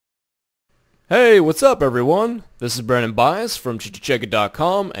Hey, what's up everyone? This is Brandon Bias from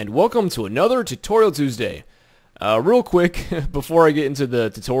CheckIt.com and welcome to another Tutorial Tuesday. Real quick, before I get into the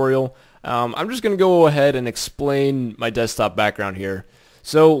tutorial, I'm just going to go ahead and explain my desktop background here.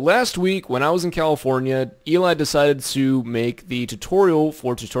 So last week when I was in California, Eli decided to make the tutorial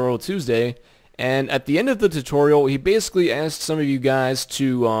for Tutorial Tuesday, and at the end of the tutorial he basically asked some of you guys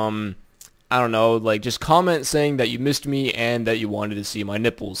to, I don't know, like just comment saying that you missed me and that you wanted to see my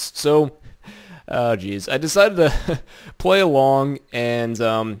nipples. So oh geez, I decided to play along and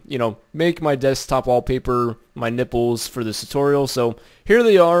make my desktop wallpaper my nipples for this tutorial. So here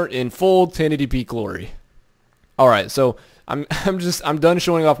they are in full 1080p glory. All right, so I'm done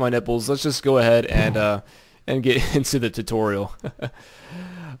showing off my nipples. Let's just go ahead and get into the tutorial.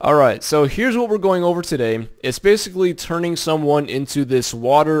 All right, so here's what we're going over today. It's basically turning someone into this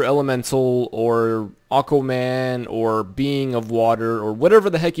water elemental or Aquaman or being of water or whatever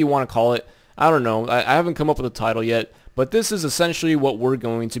the heck you want to call it. I don't know, I haven't come up with a title yet, but this is essentially what we're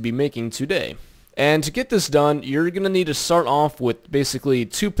going to be making today. And to get this done, you're going to need to start off with basically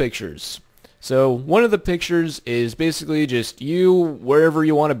two pictures. So one of the pictures is basically just you wherever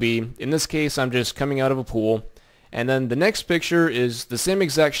you want to be. In this case, I'm just coming out of a pool. And then the next picture is the same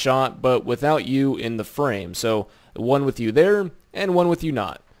exact shot, but without you in the frame. So one with you there and one with you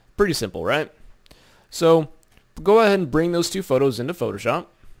not. Pretty simple, right? So go ahead and bring those two photos into Photoshop.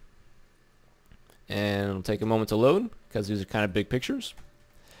 And it'll take a moment to load because these are kind of big pictures.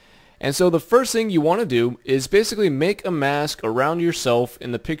 And so the first thing you want to do is basically make a mask around yourself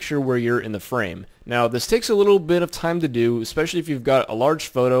in the picture where you're in the frame. Now this takes a little bit of time to do, especially if you've got a large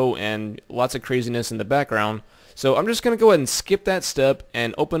photo and lots of craziness in the background. So I'm just going to go ahead and skip that step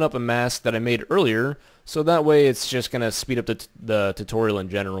and open up a mask that I made earlier, so that way it's just going to speed up the tutorial in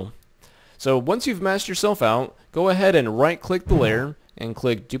general. So once you've masked yourself out, go ahead and right click the layer and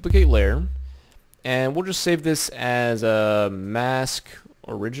click duplicate layer. And we'll just save this as a mask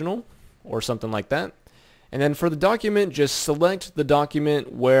original or something like that. And then for the document, just select the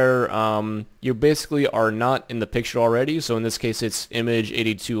document where you basically are not in the picture already. So in this case, it's image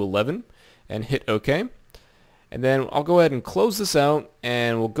 8211 and hit OK. And then I'll go ahead and close this out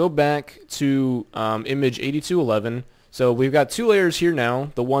and we'll go back to image 8211. So we've got two layers here now,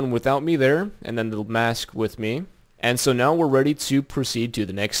 the one without me there and then the mask with me. And so now we're ready to proceed to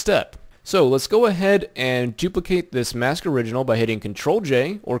the next step. So let's go ahead and duplicate this mask original by hitting Control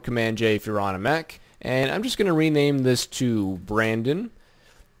J or Command J if you're on a Mac. And I'm just going to rename this to Brandon.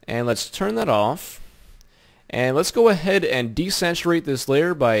 And let's turn that off. And let's go ahead and desaturate this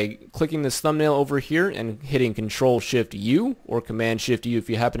layer by clicking this thumbnail over here and hitting Control Shift U or Command Shift U if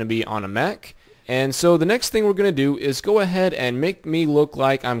you happen to be on a Mac. And so the next thing we're going to do is go ahead and make me look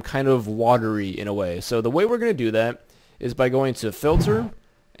like I'm kind of watery in a way. So the way we're going to do that is by going to Filter,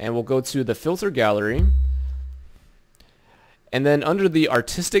 and we'll go to the filter gallery, and then under the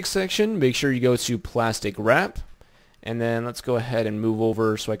artistic section make sure you go to plastic wrap, and then let's go ahead and move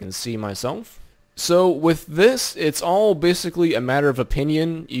over so I can see myself. So with this, it's all basically a matter of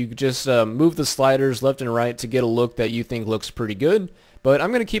opinion. You just move the sliders left and right to get a look that you think looks pretty good, but I'm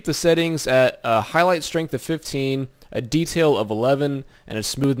going to keep the settings at a highlight strength of 15, a detail of 11, and a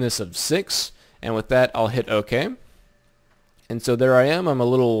smoothness of 6, and with that I'll hit OK. And so there I am. I'm a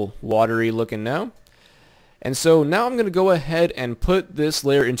little watery looking now. And so now I'm going to go ahead and put this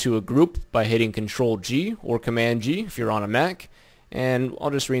layer into a group by hitting Control G or Command G if you're on a Mac. And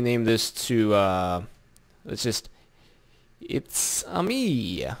I'll just rename this to, it's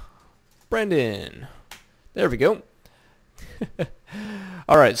me, Brendan. There we go.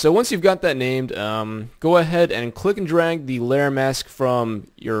 Alright, so once you've got that named, go ahead and click and drag the layer mask from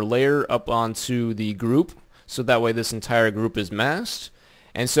your layer up onto the group. So that way this entire group is masked.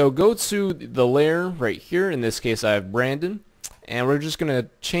 And so go to the layer right here. In this case I have Brandon. And we're just going to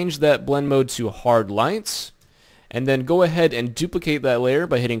change that blend mode to hard lights. And then go ahead and duplicate that layer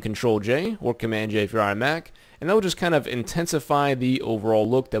by hitting Control J or Command J if you're on a Mac. And that will just kind of intensify the overall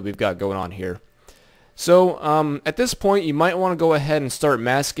look that we've got going on here. So at this point you might want to go ahead and start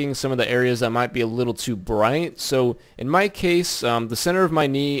masking some of the areas that might be a little too bright. So in my case, the center of my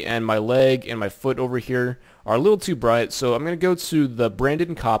knee and my leg and my foot over here are a little too bright. So I'm going to go to the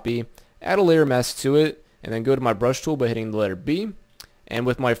Brandon copy, add a layer mask to it, and then go to my brush tool by hitting the letter B. And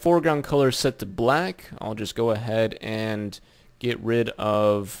with my foreground color set to black, I'll just go ahead and get rid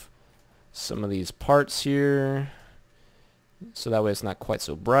of some of these parts here, so that way it's not quite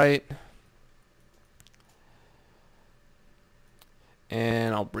so bright.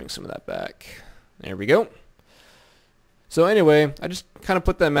 And I'll bring some of that back. There we go. So anyway, I just kind of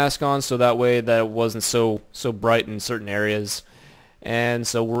put that mask on so that way that it wasn't so bright in certain areas. And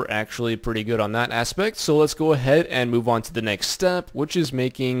so we're actually pretty good on that aspect. So let's go ahead and move on to the next step, which is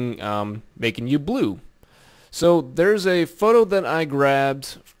making you blue. So there's a photo that I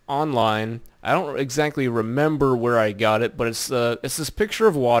grabbed online. I don't exactly remember where I got it, but it's this picture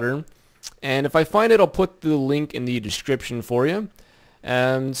of water. And if I find it, I'll put the link in the description for you.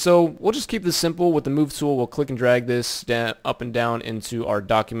 And so we'll just keep this simple. With the move tool, we'll click and drag this up and down into our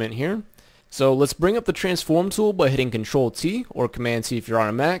document here. So let's bring up the transform tool by hitting Control T or Command T if you're on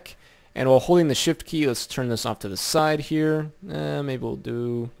a Mac. And while holding the Shift key, let's turn this off to the side here. Maybe we'll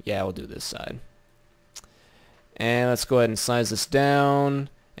do this side. And let's go ahead and size this down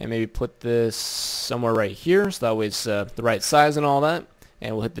and maybe put this somewhere right here so that way it's the right size and all that.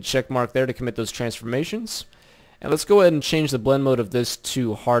 And we'll hit the check mark there to commit those transformations. And let's go ahead and change the blend mode of this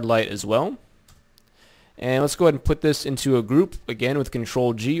to hard light as well. And let's go ahead and put this into a group again with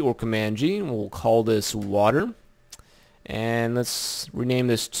Control G or Command G, and we'll call this water. And let's rename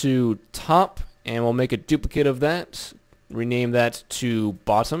this to top, and we'll make a duplicate of that, rename that to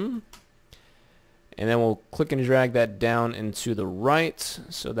bottom. And then we'll click and drag that down into the right,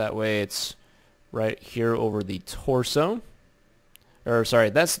 so that way it's right here over the torso. Or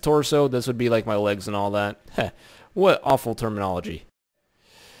sorry, that's the torso, this would be like my legs and all that. What awful terminology.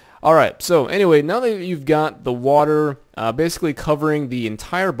 Alright, so anyway, now that you've got the water basically covering the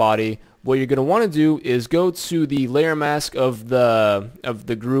entire body, what you're going to want to do is go to the layer mask of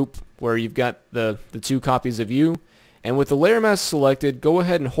the group where you've got the two copies of you. And with the layer mask selected, go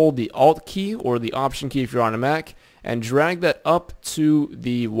ahead and hold the Alt key or the Option key if you're on a Mac and drag that up to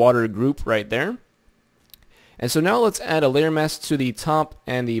the water group right there. And so now let's add a layer mask to the top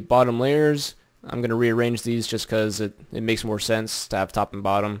and the bottom layers. I'm going to rearrange these just because it makes more sense to have top and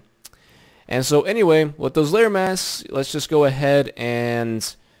bottom. And so anyway, with those layer masks, let's just go ahead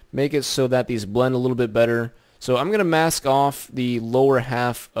and make it so that these blend a little bit better. So I'm going to mask off the lower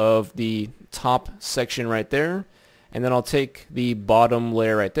half of the top section right there. And then I'll take the bottom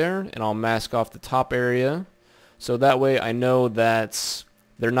layer right there and I'll mask off the top area. So that way I know that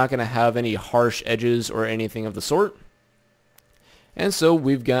they're not going to have any harsh edges or anything of the sort. And so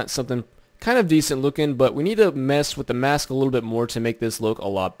we've got something kind of decent looking, but we need to mess with the mask a little bit more to make this look a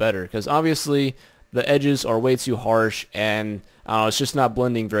lot better, because obviously the edges are way too harsh and it's just not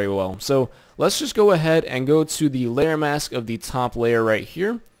blending very well. So let's just go ahead and go to the layer mask of the top layer right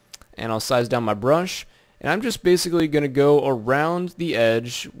here, and I'll size down my brush, and I'm just basically going to go around the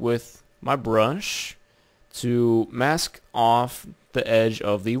edge with my brush to mask off the edge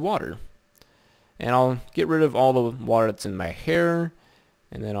of the water. And I'll get rid of all the water that's in my hair.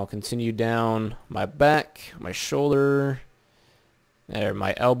 And then I'll continue down my back, my shoulder, there,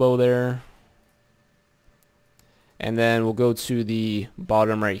 my elbow there. And then we'll go to the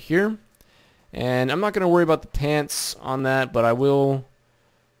bottom right here. And I'm not going to worry about the pants on that, but I will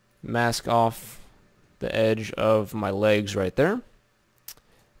mask off the edge of my legs right there.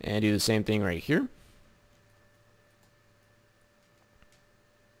 And do the same thing right here.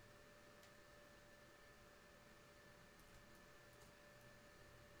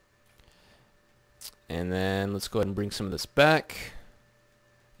 And then let's go ahead and bring some of this back.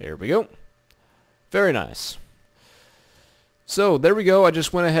 There we go. Very nice. So there we go. I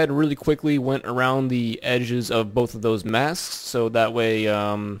just went ahead and really quickly went around the edges of both of those masks, so that way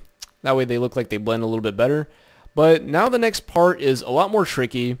they look like they blend a little bit better. But now the next part is a lot more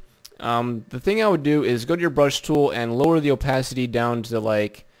tricky. The thing I would do is go to your brush tool and lower the opacity down to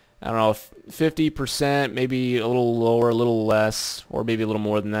like, I don't know, 50%, maybe a little lower, a little less, or maybe a little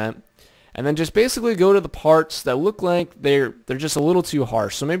more than that. And then just basically go to the parts that look like they're just a little too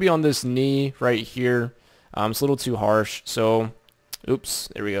harsh. So maybe on this knee right here, it's a little too harsh. So, oops,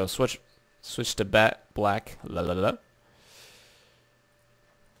 there we go. Switch to black. La, la, la.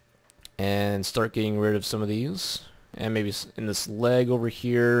 And start getting rid of some of these. And maybe in this leg over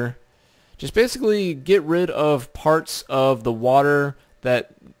here. Just basically get rid of parts of the water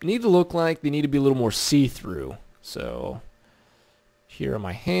that need to look like they need to be a little more see-through. So here on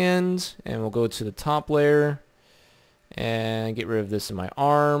my hand, and we'll go to the top layer and get rid of this in my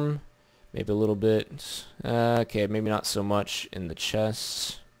arm, maybe a little bit, okay, maybe not so much in the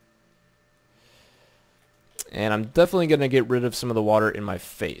chest, and I'm definitely going to get rid of some of the water in my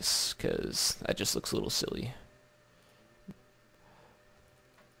face because that just looks a little silly.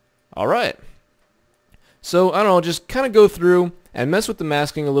 Alright, so I don't know, just kind of go through and mess with the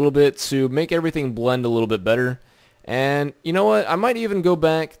masking a little bit to make everything blend a little bit better. And you know what, I might even go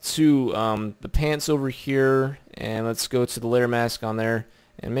back to the pants over here, and let's go to the layer mask on there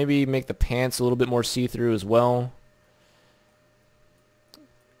and maybe make the pants a little bit more see-through as well,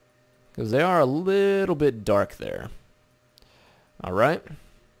 because they are a little bit dark there. Alright.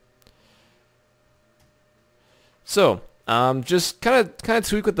 So, just kind of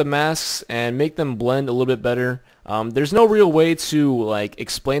tweak with the masks and make them blend a little bit better. There's no real way to like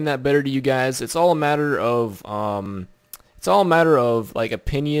explain that better to you guys. It's all a matter of like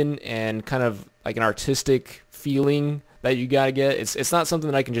opinion and kind of like an artistic feeling that you gotta get. It's not something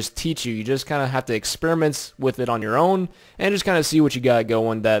that I can just teach you. You just kind of have to experiment with it on your own and just kind of see what you got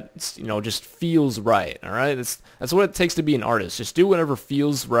going that, you know, just feels right. All right, that's what it takes to be an artist. Just do whatever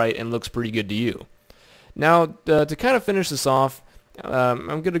feels right and looks pretty good to you. Now, to kind of finish this off, I'm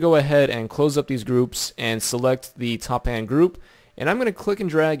going to go ahead and close up these groups and select the top hand group, and I'm going to click and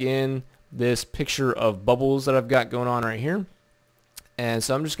drag in this picture of bubbles that I've got going on right here. And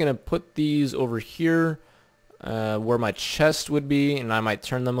so I'm just going to put these over here where my chest would be, and I might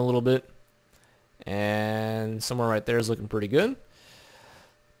turn them a little bit, and somewhere right there is looking pretty good.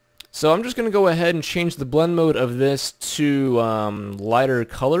 So I'm just going to go ahead and change the blend mode of this to lighter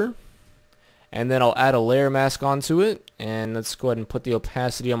color. And then I'll add a layer mask onto it, and let's go ahead and put the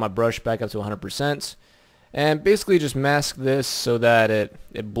opacity on my brush back up to 100%, and basically just mask this so that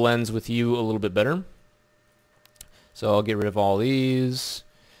it blends with you a little bit better. So I'll get rid of all these,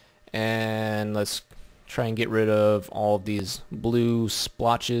 and let's try and get rid of all of these blue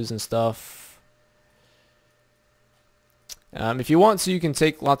splotches and stuff. If you want to, you can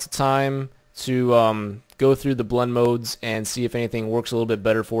take lots of time to go through the blend modes and see if anything works a little bit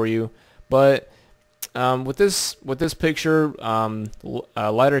better for you. But with this picture,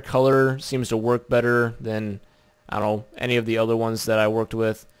 lighter color seems to work better than, I don't know, any of the other ones that I worked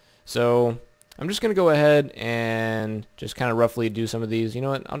with. So I'm just going to go ahead and just kind of roughly do some of these. You know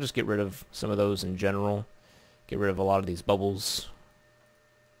what? I'll just get rid of some of those in general. Get rid of a lot of these bubbles.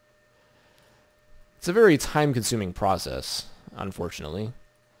 It's a very time-consuming process, unfortunately.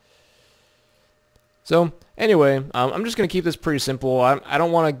 So anyway, I'm just going to keep this pretty simple. I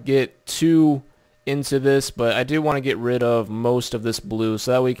don't want to get too into this, but I do want to get rid of most of this blue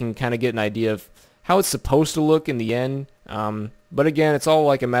so that we can kind of get an idea of how it's supposed to look in the end. But again, it's all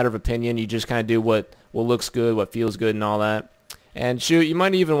like a matter of opinion. You just kind of do what looks good, what feels good, and all that. And shoot, you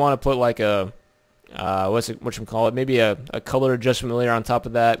might even want to put like a whatchamacallit, maybe a color adjustment layer on top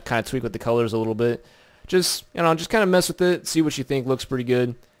of that. Kind of tweak with the colors a little bit. Just just kind of mess with it, see what you think looks pretty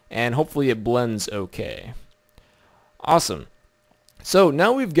good, and hopefully it blends okay. Awesome. So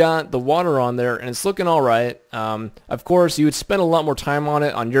now we've got the water on there and it's looking alright. Of course, you would spend a lot more time on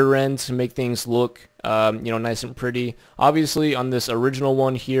it on your end to make things look nice and pretty. Obviously on this original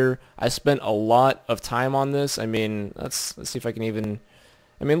one here, I spent a lot of time on this. I mean, let's see if I can even,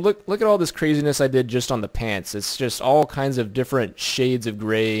 look at all this craziness I did just on the pants. It's just all kinds of different shades of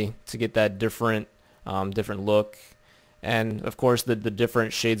gray to get that different look. And of course the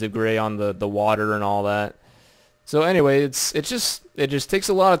different shades of gray on the water and all that. So anyway, it just takes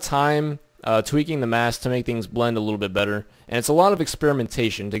a lot of time tweaking the mask to make things blend a little bit better, and it's a lot of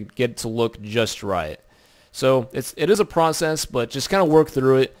experimentation to get it to look just right. So it is a process, but just kind of work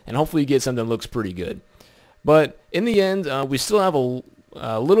through it, and hopefully you get something that looks pretty good. But in the end, we still have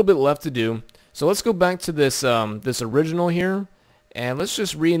a little bit left to do. So let's go back to this this original here. And let's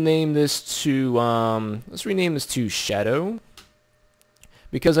just rename this to Shadow,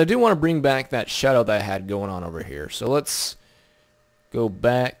 because I do want to bring back that shadow that I had going on over here. So let's go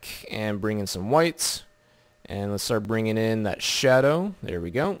back and bring in some whites, and let's start bringing in that shadow. There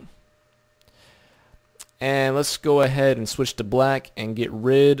we go. And let's go ahead and switch to black and get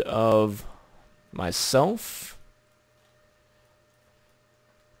rid of myself.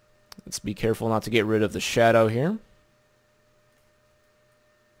 Let's be careful not to get rid of the shadow here.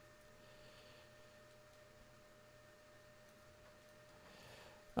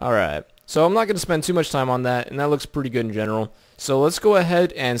 Alright, so I'm not going to spend too much time on that, and that looks pretty good in general. So let's go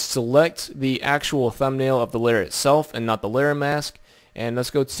ahead and select the actual thumbnail of the layer itself and not the layer mask. And let's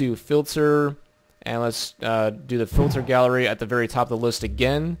go to Filter, and let's do the filter gallery at the very top of the list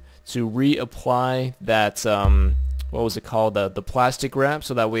again to reapply that, what was it called, the plastic wrap,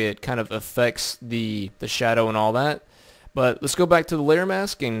 so that way it kind of affects the shadow and all that. But let's go back to the layer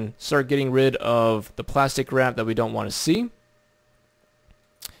mask and start getting rid of the plastic wrap that we don't want to see.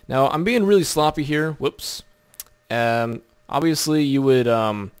 Now, I'm being really sloppy here. Whoops. Obviously, you would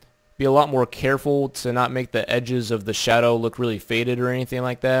be a lot more careful to not make the edges of the shadow look really faded or anything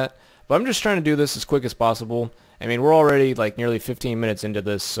like that. But I'm just trying to do this as quick as possible. I mean, we're already like nearly 15 minutes into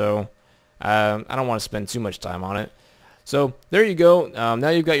this, so I don't want to spend too much time on it. So there you go. Now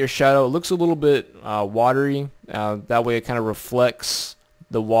you've got your shadow. It looks a little bit watery. That way it kind of reflects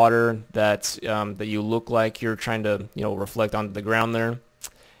the water that you look like you're trying to reflect onto the ground there.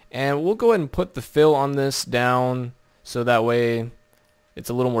 And we'll go ahead and put the fill on this down so that way it's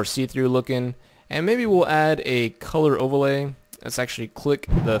a little more see-through looking. And maybe we'll add a color overlay. Let's actually click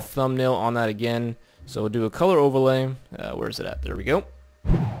the thumbnail on that again. So we'll do a color overlay. Where is it at? There we go.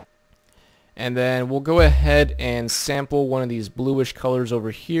 And then we'll go ahead and sample one of these bluish colors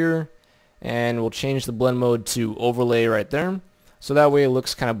over here, and we'll change the blend mode to overlay right there. So that way it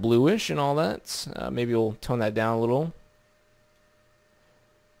looks kind of bluish and all that. Maybe we'll tone that down a little.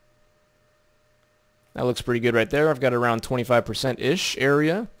 That looks pretty good right there. I've got around 25%-ish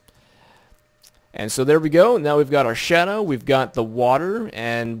area. And so there we go. Now we've got our shadow, we've got the water,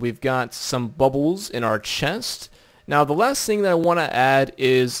 and we've got some bubbles in our chest. Now the last thing that I want to add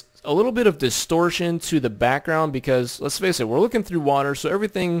is a little bit of distortion to the background, because let's face it, we're looking through water, so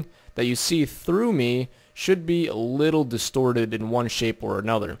everything that you see through me should be a little distorted in one shape or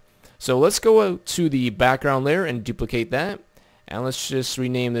another. So let's go out to the background layer and duplicate that, and let's just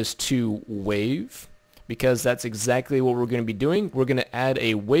rename this to wave, because that's exactly what we're going to be doing. We're going to add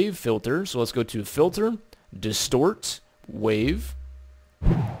a wave filter. So let's go to filter, distort, wave.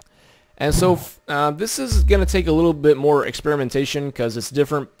 And so this is going to take a little bit more experimentation because it's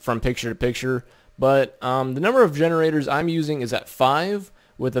different from picture to picture. But the number of generators I'm using is at 5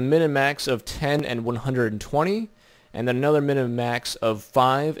 with a min and max of 10 and 120. And then another min and max of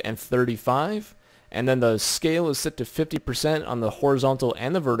 5 and 35. And then the scale is set to 50% on the horizontal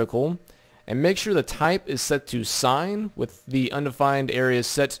and the vertical. And make sure the type is set to sine with the undefined area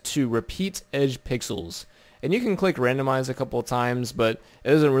set to repeat edge pixels. And you can click randomize a couple of times, but it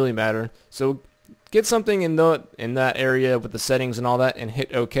doesn't really matter. So get something in that area with the settings and all that and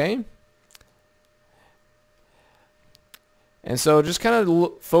hit OK. And so just kind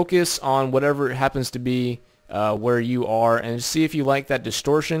of focus on whatever it happens to be where you are, and see if you like that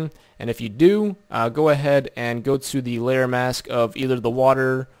distortion. And if you do, go ahead and go to the layer mask of either the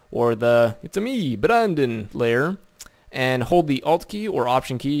water or the "It's a me, Brandon" layer, and hold the Alt key or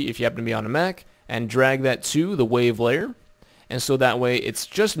Option key if you happen to be on a Mac, and drag that to the wave layer. And so that way it's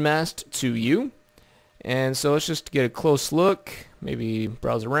just masked to you. And so let's just get a close look, maybe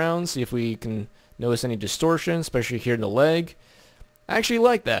browse around, see if we can notice any distortion, especially here in the leg. I actually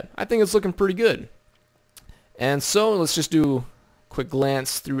like that. I think it's looking pretty good. And so let's just do a quick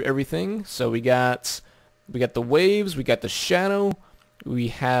glance through everything. So we got the waves, we got the shadow, we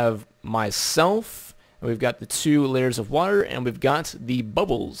have myself, and we've got the 2 layers of water, and we've got the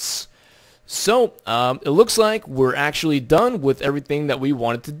bubbles. So it looks like we're actually done with everything that we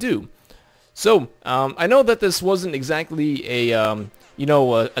wanted to do. So I know that this wasn't exactly a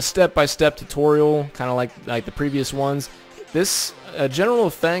step-by-step tutorial, kind of like the previous ones. This general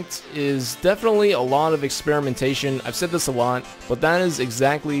effect is definitely a lot of experimentation. I've said this a lot, but that is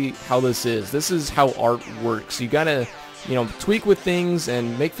exactly how this is. This is how art works. You gotta, tweak with things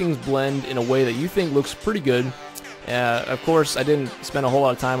and make things blend in a way that you think looks pretty good. Of course, I didn't spend a whole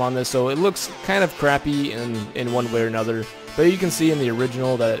lot of time on this, so it looks kind of crappy in one way or another. But you can see in the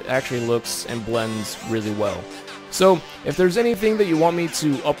original that it actually looks and blends really well. So if there's anything that you want me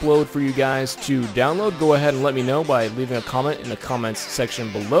to upload for you guys to download, go ahead and let me know by leaving a comment in the comments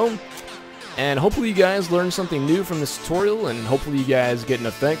section below. And hopefully you guys learned something new from this tutorial, and hopefully you guys get an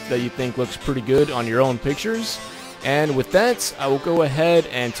effect that you think looks pretty good on your own pictures. And with that, I will go ahead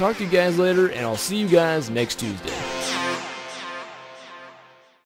and talk to you guys later, and I'll see you guys next Tuesday.